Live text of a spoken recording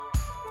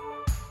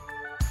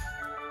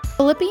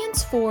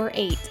Philippians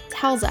 4:8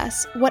 tells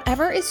us,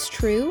 whatever is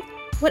true,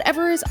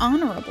 whatever is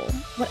honorable,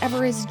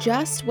 whatever is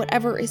just,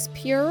 whatever is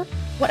pure,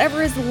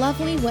 whatever is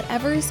lovely,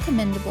 whatever is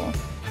commendable,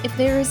 if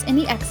there is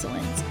any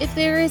excellence, if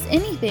there is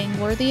anything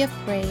worthy of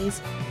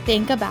praise,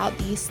 think about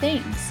these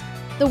things.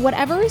 The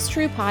Whatever is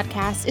True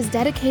podcast is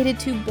dedicated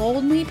to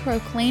boldly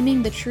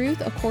proclaiming the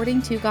truth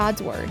according to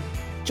God's Word.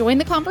 Join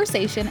the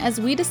conversation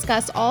as we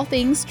discuss all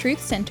things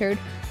truth-centered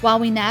while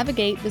we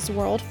navigate this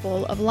world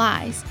full of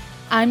lies.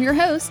 I'm your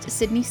host,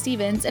 Sydney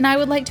Stevens, and I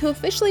would like to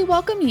officially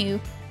welcome you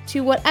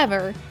to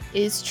Whatever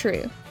is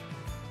True.